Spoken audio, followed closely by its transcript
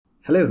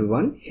Hello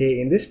everyone,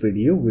 here in this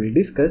video we'll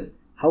discuss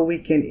how we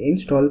can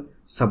install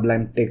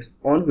Sublime text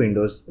on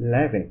Windows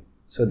 11.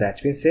 So that's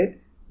been said,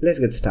 let's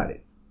get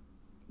started.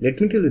 Let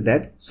me tell you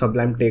that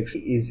Sublime text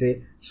is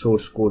a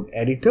source code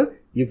editor.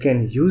 You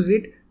can use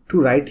it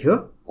to write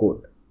your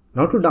code.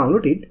 Now to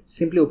download it,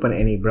 simply open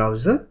any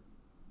browser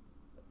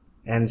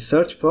and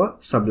search for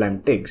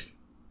Sublime text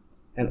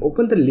and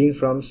open the link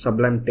from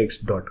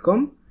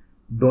sublimetext.com.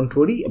 Don't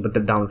worry about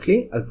the download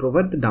link, I'll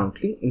provide the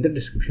download link in the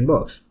description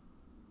box.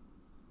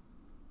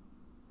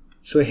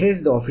 So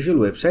here's the official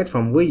website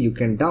from where you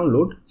can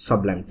download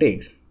Sublime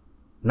text.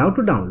 Now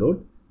to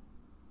download,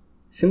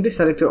 simply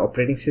select your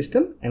operating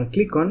system and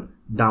click on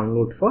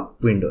download for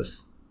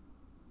Windows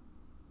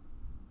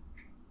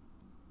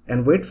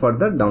and wait for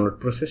the download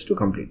process to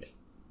complete.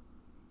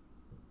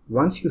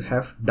 Once you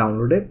have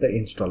downloaded the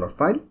installer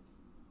file,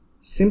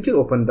 simply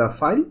open the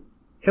file.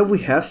 Here we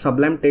have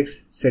Sublime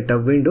text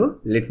setup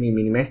window. Let me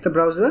minimize the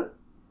browser.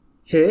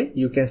 Here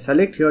you can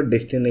select your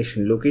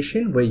destination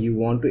location where you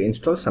want to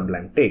install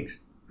Sublime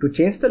text. To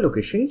change the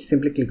location,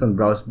 simply click on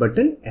browse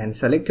button and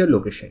select your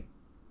location.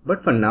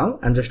 But for now,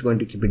 I'm just going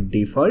to keep it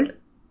default.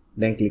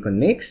 Then click on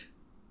next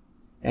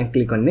and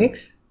click on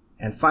next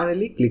and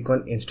finally click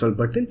on install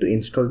button to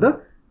install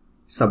the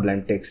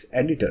Sublime text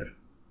editor.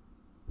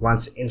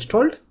 Once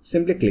installed,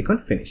 simply click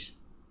on finish.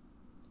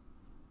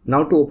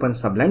 Now to open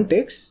Sublime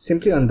text,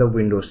 simply on the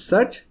Windows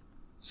search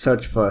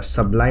for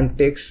Sublime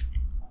text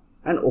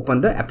and open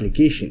the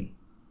application.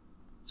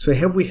 So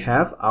here we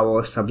have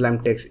our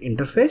Sublime text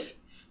interface.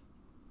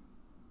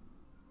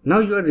 Now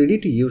you are ready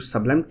to use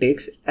Sublime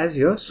text as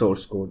your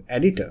source code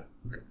editor.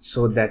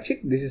 So that's it.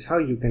 This is how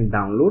you can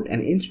download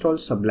and install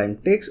Sublime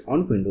text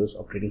on Windows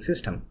operating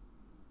system.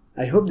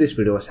 I hope this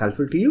video was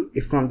helpful to you.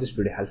 If you found this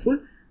video helpful,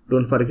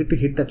 don't forget to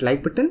hit that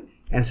like button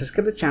and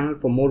subscribe the channel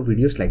for more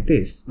videos like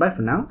this. Bye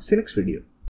for now. See you next video.